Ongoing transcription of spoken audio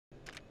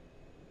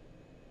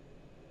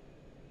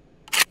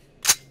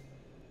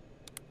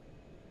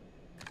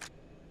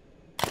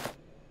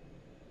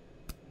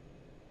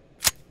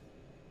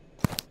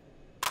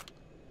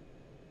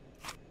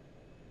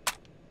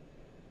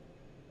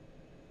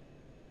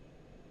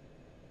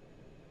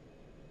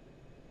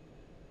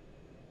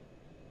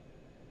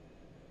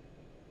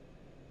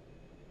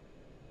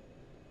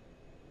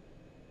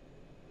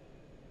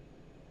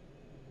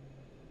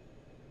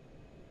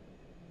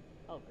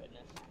Oh,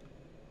 goodness.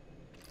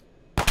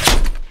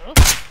 Huh?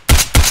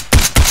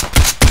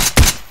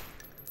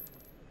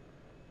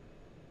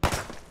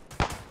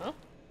 Huh?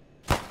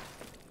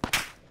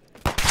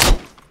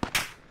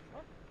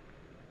 What?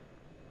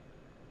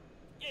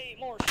 Yay,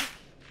 more sheep!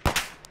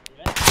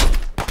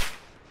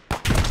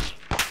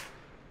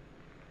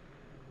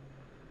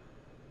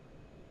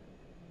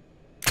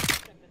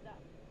 Check this out.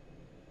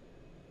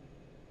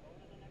 Go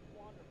to the next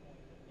wander point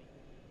with me.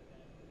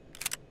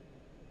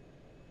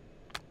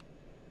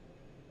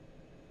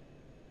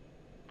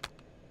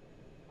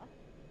 Huh?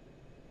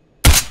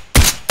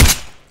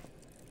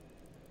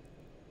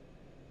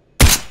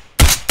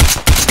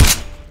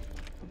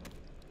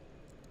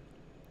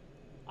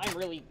 I'm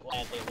really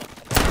glad they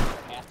left the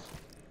hats.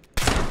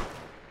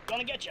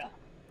 Gonna get ya!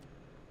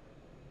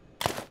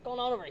 What's going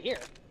on over here?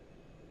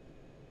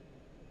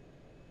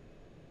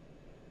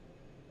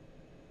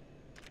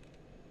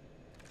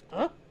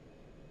 Huh?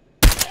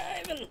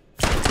 Ivan!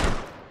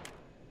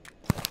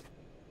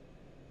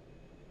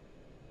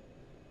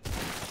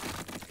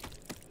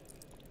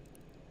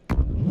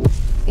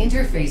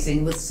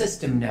 Interfacing with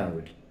system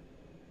node.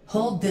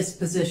 Hold this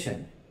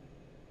position.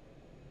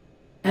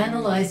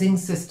 Analyzing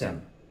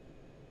system.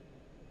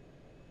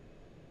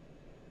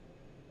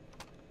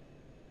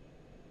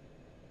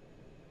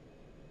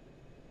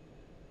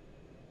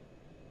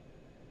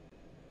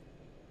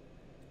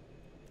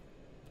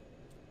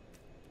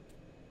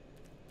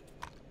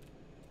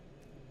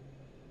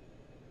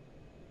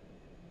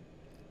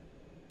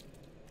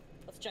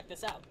 Let's check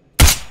this out.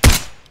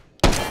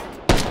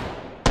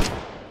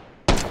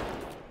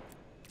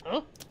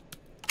 Huh?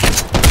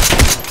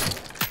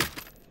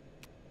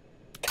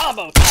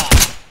 Combo time!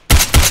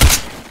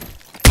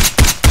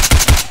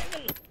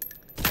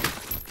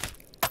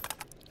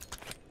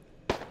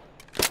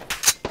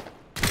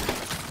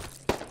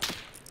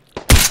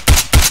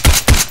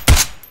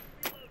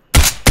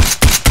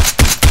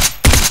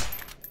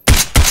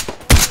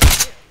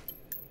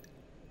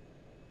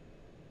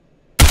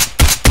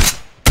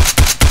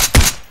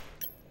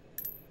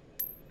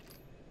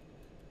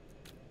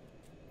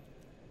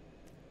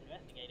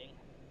 Investigating.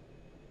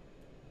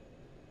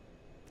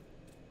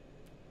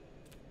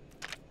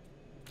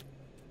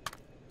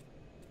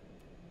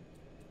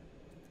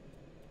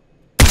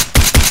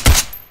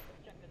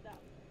 Let's check this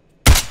out.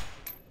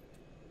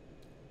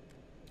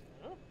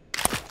 Huh?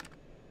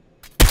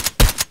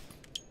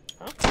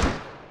 Huh?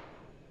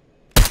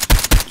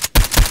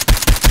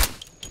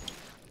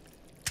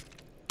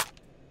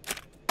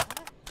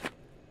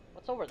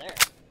 What's over there?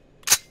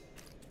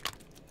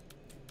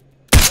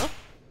 Huh?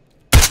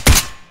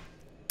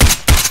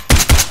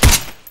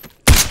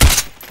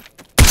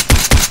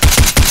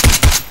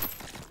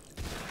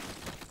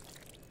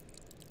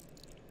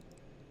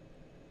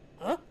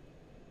 Huh?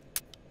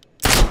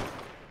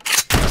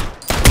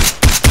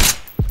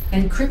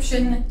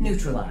 Encryption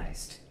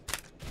neutralized.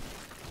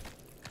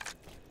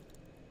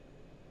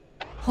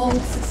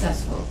 Hold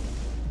successful.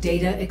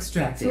 Data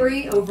extracted.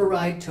 3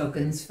 override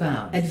tokens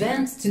found.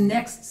 Advance to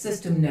next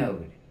system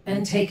node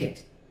and take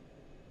it.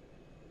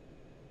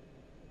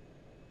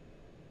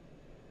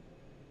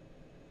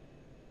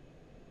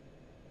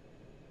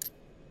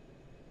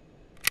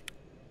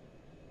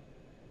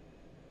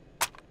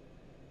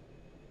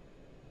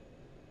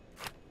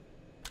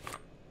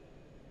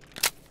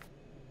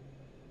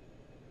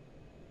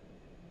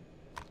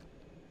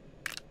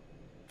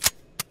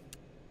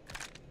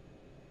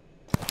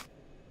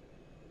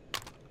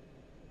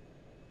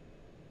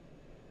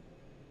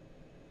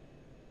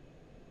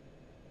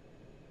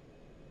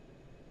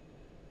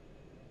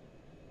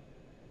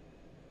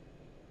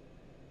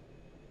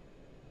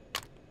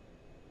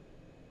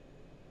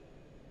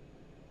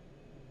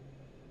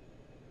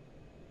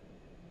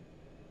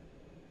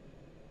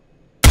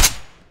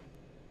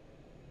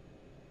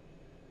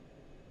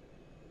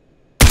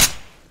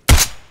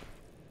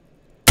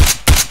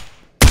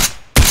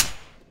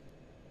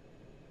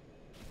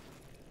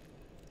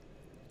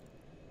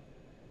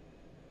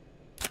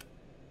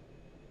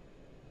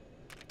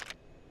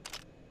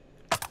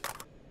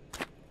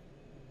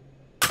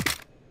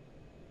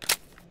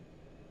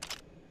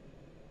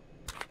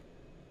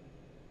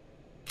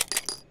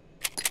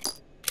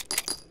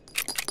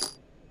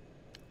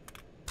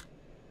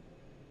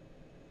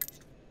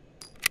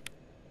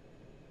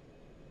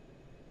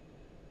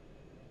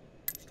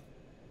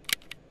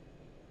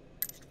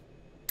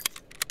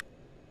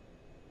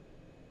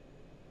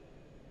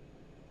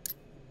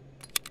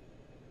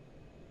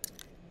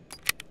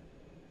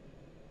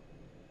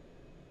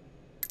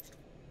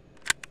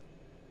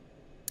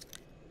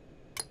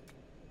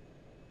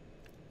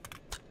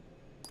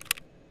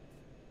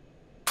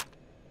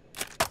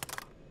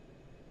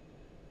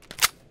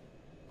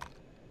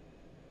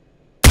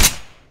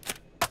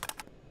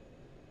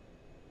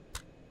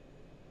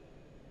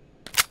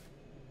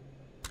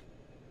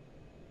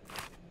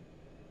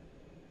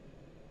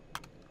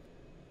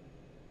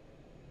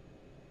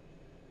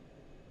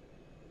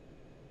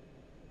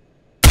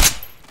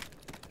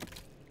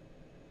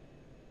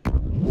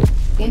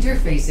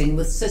 Interfacing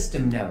with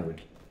system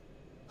node.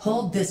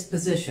 Hold this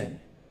position.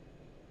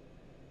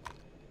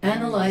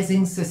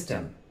 Analyzing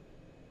system.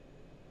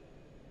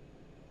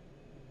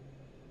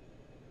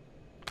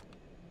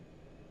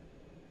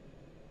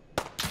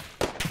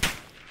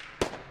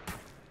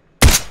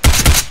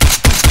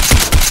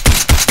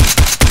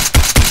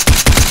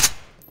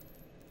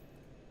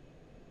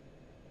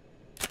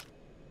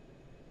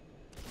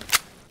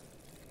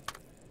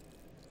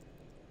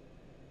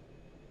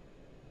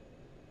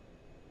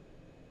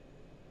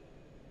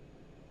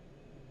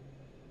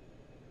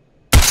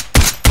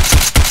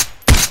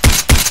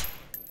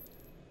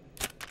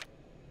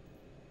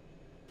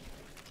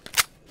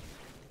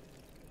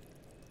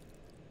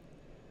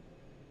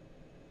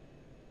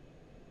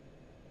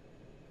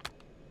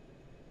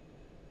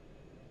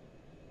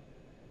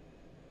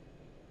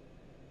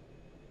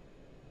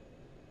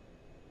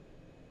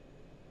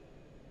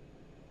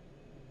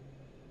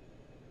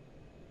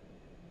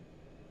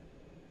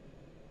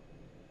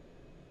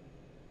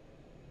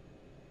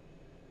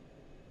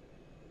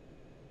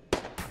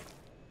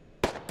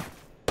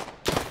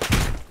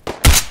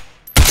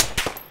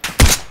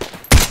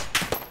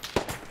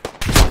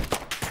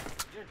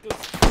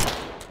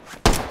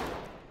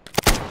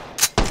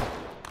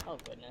 Oh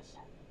goodness.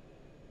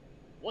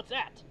 What's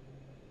that?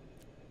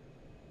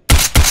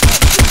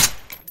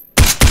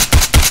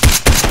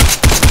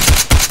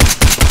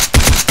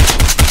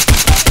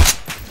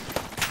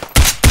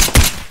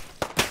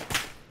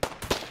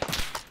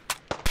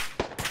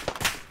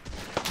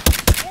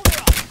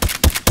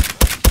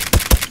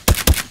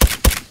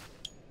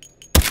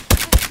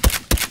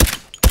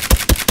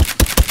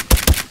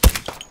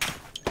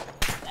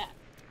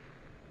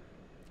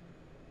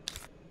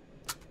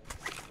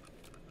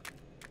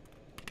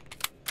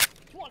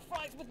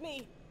 Fries with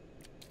me.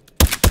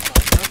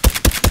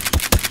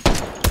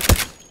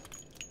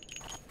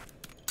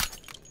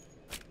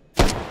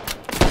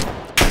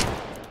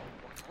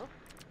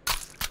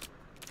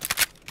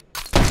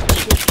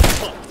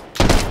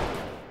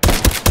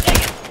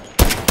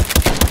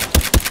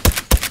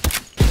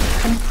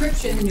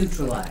 Encryption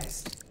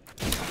neutralized.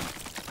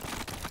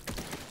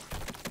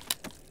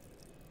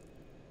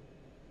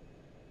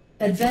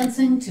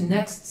 Advancing to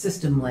next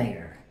system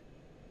layer.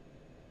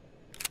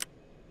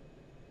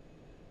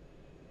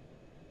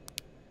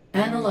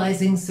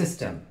 Analyzing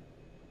system.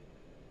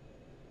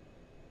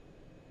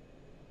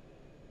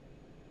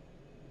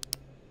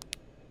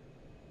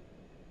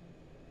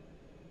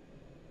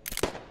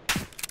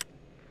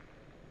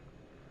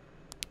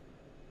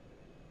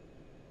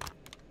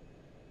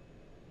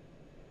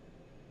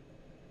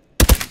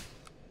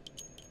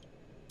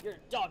 You're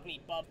dog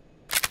meat, bub.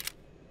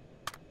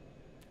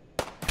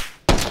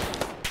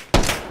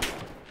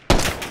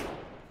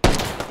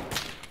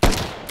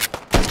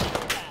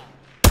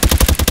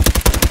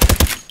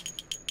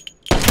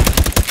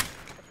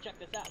 Check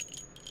this out.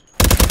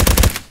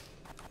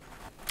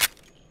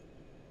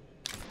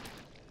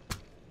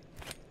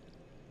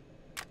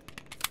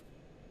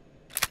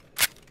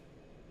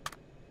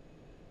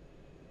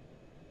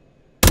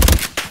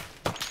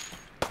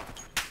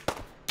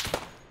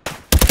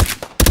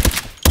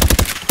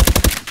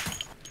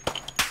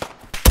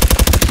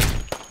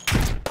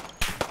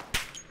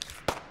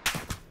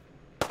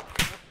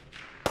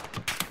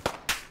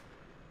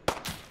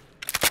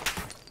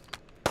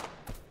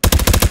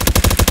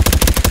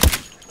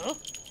 Huh?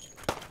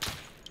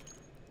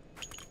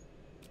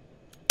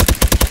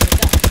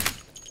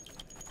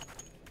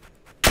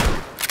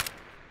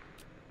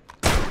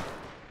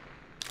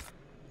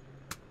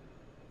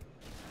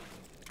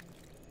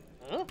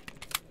 Huh?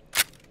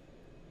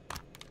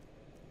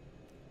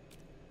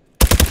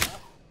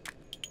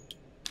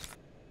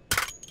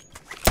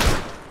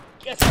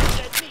 Guess I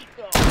said meat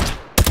though.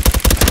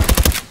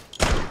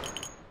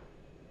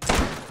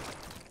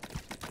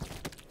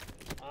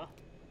 Huh?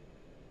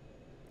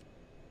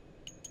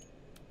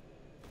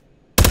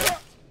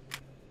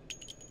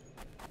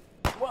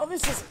 Well,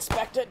 this is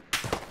expected.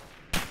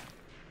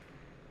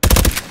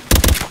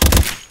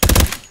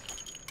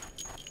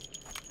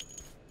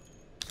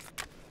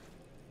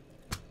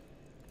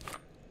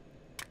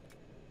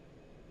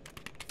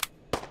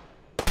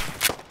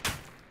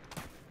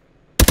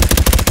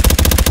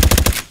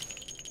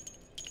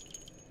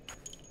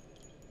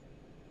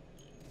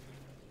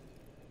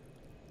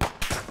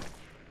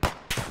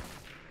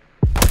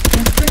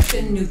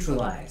 Encryption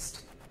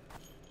neutralized.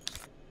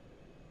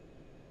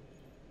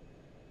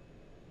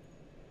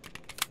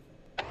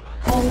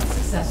 Hold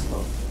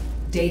successful.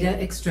 Data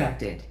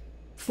extracted.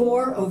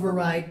 4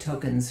 override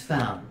tokens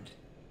found.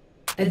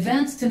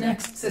 Advance to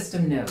next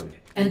system node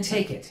and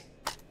take it.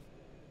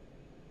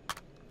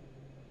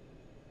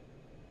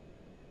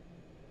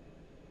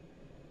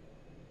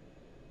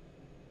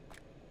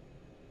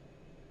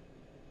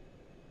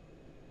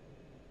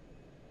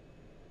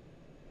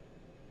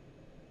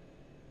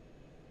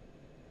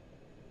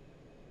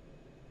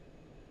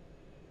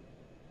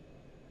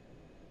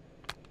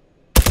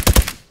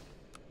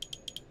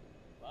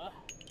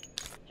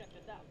 Check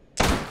this out.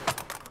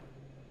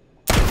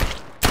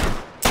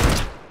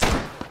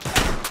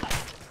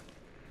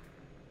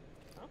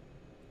 Huh?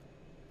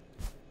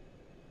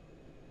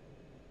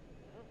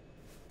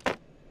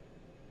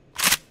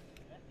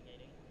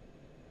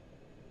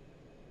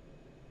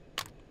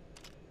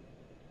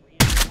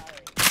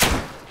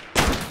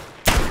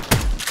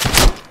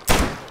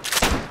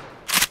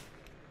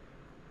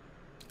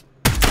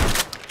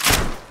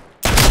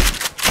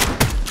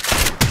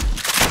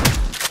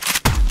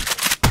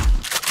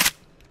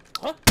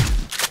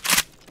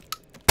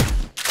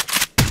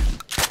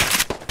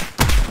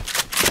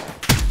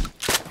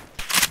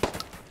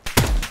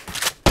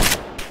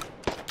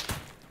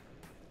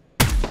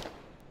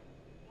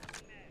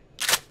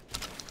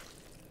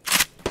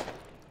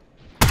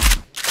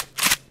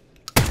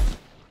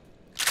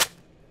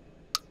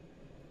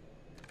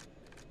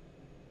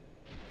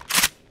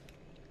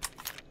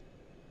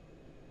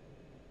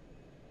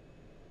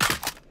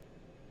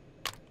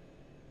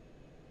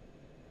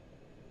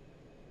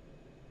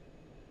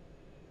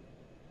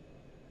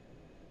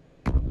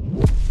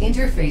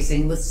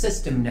 Interfacing with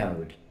system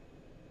node.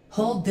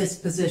 Hold this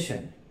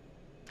position.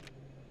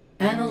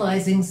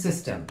 Analyzing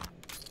system.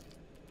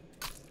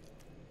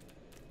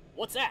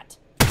 What's that?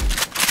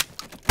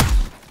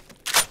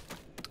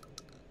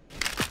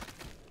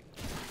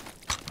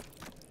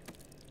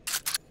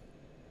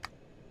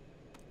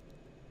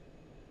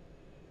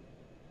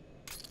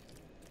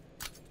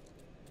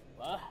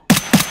 What?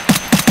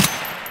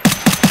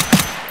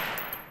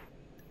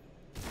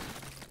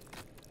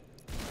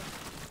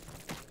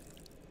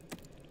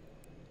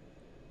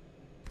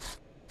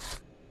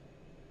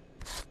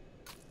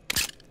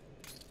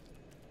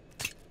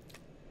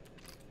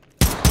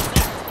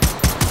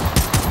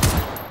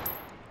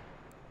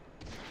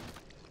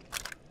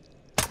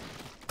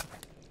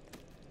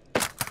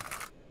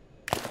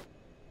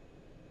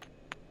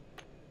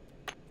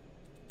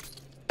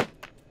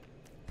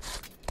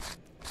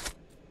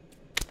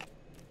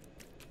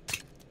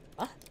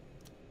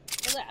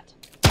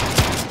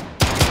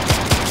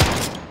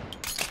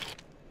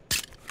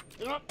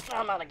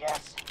 I'm out of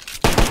gas.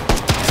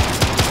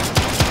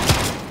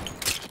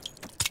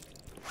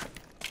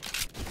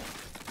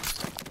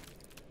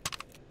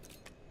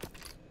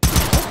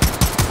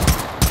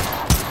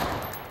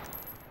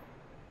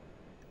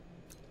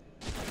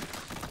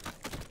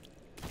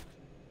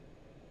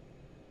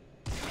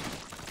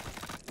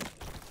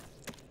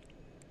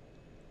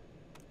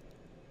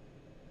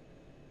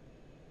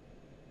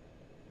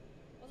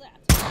 What's that?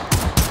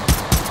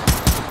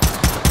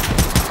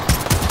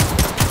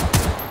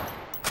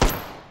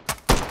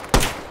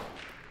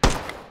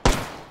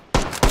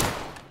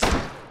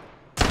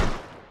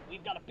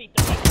 We've got to beat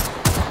the Vegas.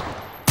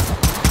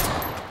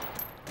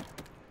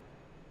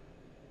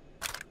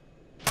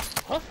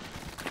 Huh?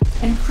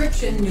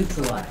 Encryption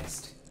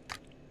neutralized.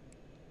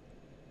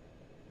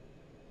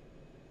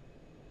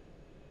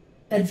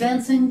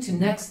 Advancing to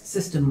next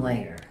system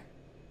layer.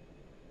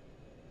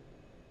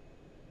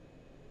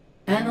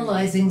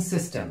 Analyzing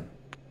system.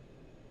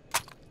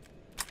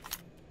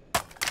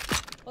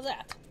 What's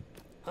that?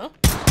 Huh?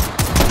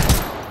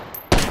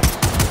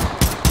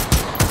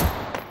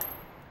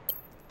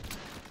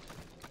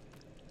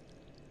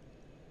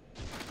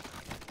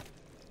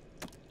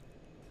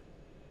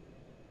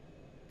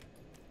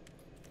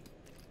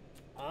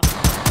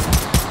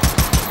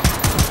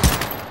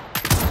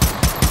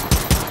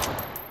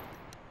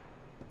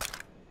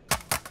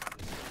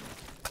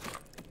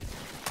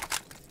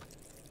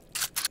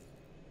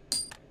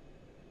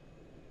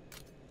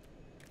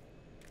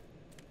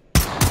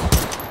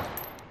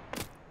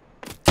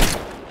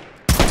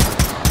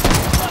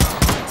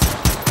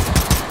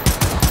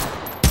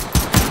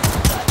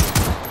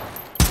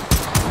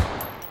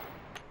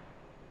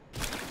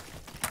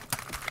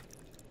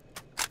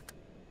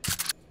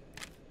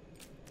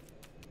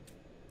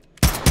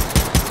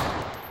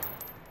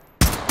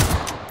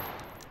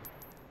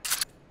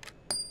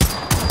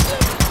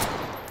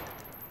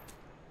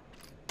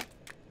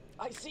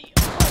 I see you.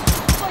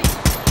 Wait.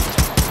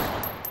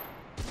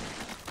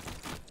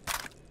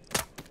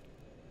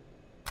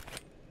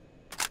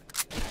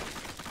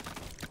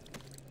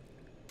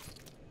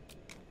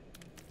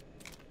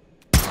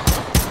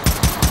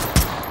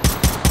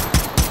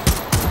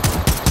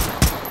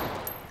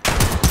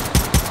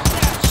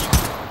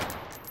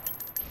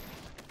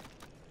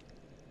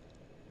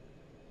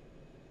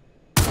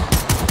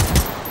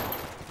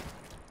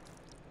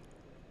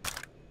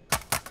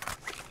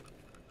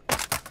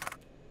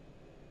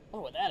 I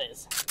wonder what that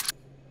is.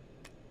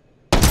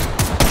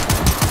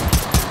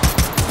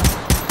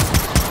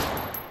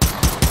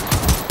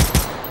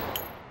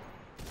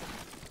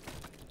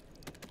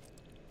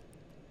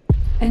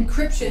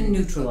 Encryption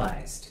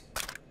neutralized.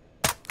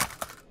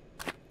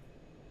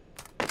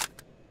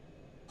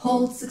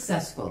 Hold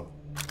successful.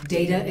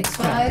 Data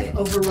extracted. 5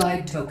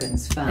 override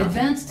tokens found.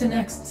 Advance to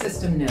next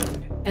system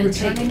node and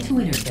returning to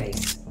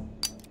interface.